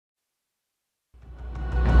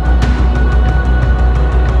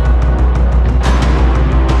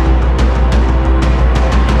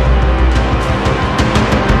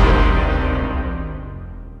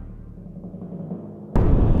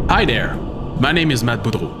my name is Matt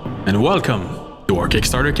Boudreau, and welcome to our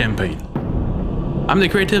Kickstarter campaign. I'm the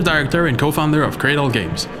creative director and co-founder of Cradle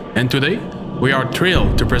Games, and today we are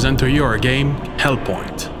thrilled to present to you our game,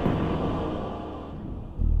 Hellpoint.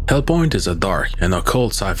 Hellpoint is a dark and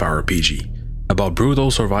occult sci-fi RPG about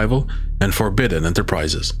brutal survival and forbidden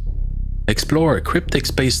enterprises. Explore a cryptic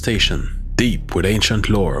space station deep with ancient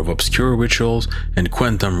lore of obscure rituals and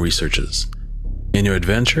quantum researches. In your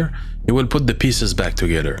adventure, you will put the pieces back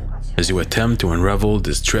together as you attempt to unravel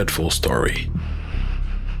this dreadful story.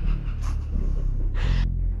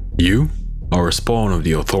 You are a spawn of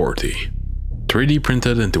the Authority, 3D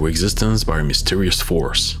printed into existence by a mysterious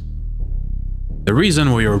force. The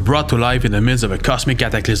reason why you are brought to life in the midst of a cosmic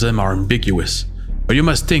cataclysm are ambiguous, but you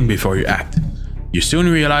must think before you act. You soon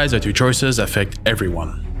realize that your choices affect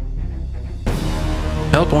everyone.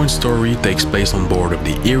 Hellpoint's story takes place on board of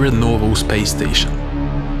the Irid Novo space station,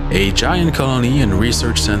 a giant colony and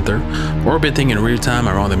research center orbiting in real time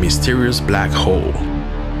around a mysterious black hole.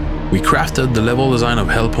 We crafted the level design of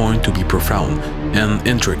Hellpoint to be profound and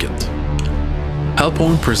intricate.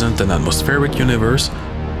 Hellpoint presents an atmospheric universe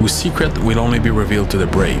whose secret will only be revealed to the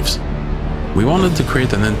braves. We wanted to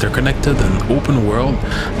create an interconnected and open world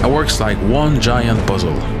that works like one giant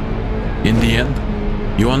puzzle. In the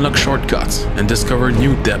end, you unlock shortcuts and discover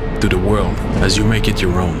new depth to the world as you make it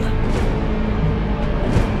your own.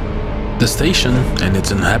 The station and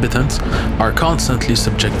its inhabitants are constantly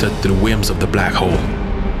subjected to the whims of the black hole.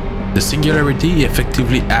 The Singularity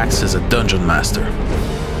effectively acts as a dungeon master.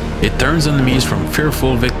 It turns enemies from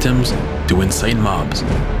fearful victims to insane mobs.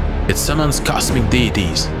 It summons cosmic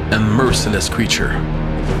deities and merciless creatures.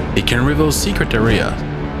 It can reveal secret areas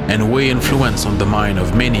and weigh influence on the mind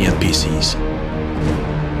of many NPCs.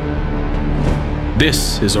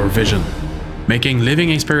 This is our vision, making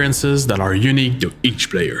living experiences that are unique to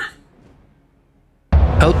each player.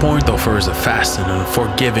 Hellpoint offers a fast and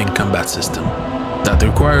unforgiving combat system that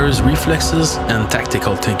requires reflexes and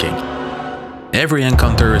tactical thinking. Every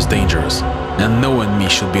encounter is dangerous, and no enemy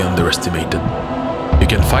should be underestimated. You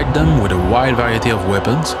can fight them with a wide variety of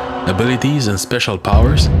weapons, abilities, and special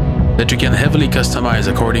powers that you can heavily customize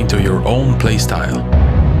according to your own playstyle.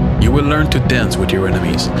 You will learn to dance with your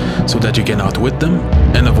enemies so that you can outwit them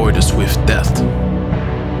and avoid a swift death.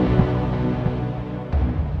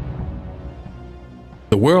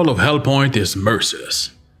 The world of Hellpoint is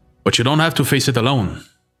merciless, but you don't have to face it alone.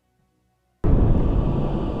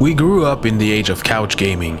 We grew up in the age of couch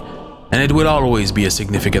gaming, and it will always be a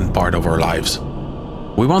significant part of our lives.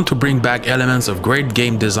 We want to bring back elements of great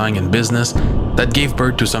game design and business that gave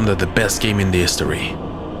birth to some of the best games in the history.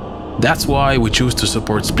 That's why we choose to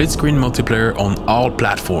support split-screen multiplayer on all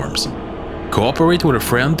platforms. Cooperate with a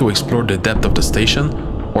friend to explore the depth of the station,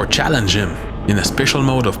 or challenge him in a special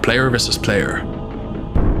mode of player versus player.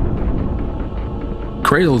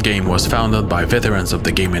 Cradle Game was founded by veterans of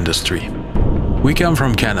the game industry. We come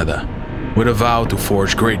from Canada, with a vow to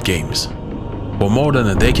forge great games. For more than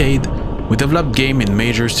a decade, we developed games in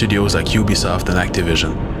major studios like Ubisoft and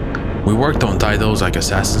Activision. We worked on titles like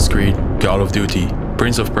Assassin's Creed, Call of Duty,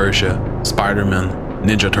 Prince of Persia, Spider-Man,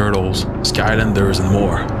 Ninja Turtles, Skylanders, and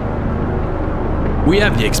more. We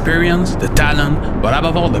have the experience, the talent, but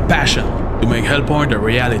above all the passion to make Hellpoint a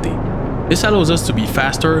reality. This allows us to be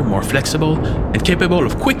faster, more flexible, and capable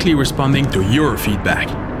of quickly responding to your feedback.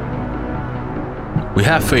 We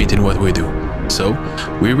have faith in what we do, so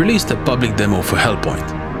we released a public demo for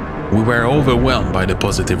Hellpoint. We were overwhelmed by the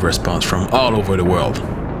positive response from all over the world.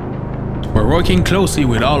 We're working closely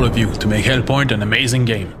with all of you to make Hellpoint an amazing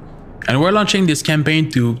game, and we're launching this campaign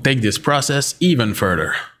to take this process even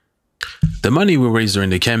further. The money we raise during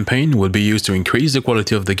the campaign will be used to increase the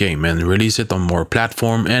quality of the game and release it on more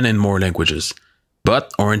platforms and in more languages.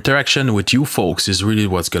 But our interaction with you folks is really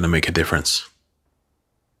what's gonna make a difference.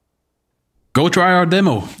 Go try our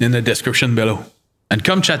demo in the description below, and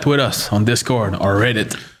come chat with us on Discord or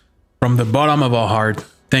Reddit. From the bottom of our heart,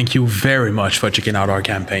 thank you very much for checking out our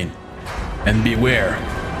campaign. And beware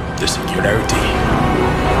the Singularity.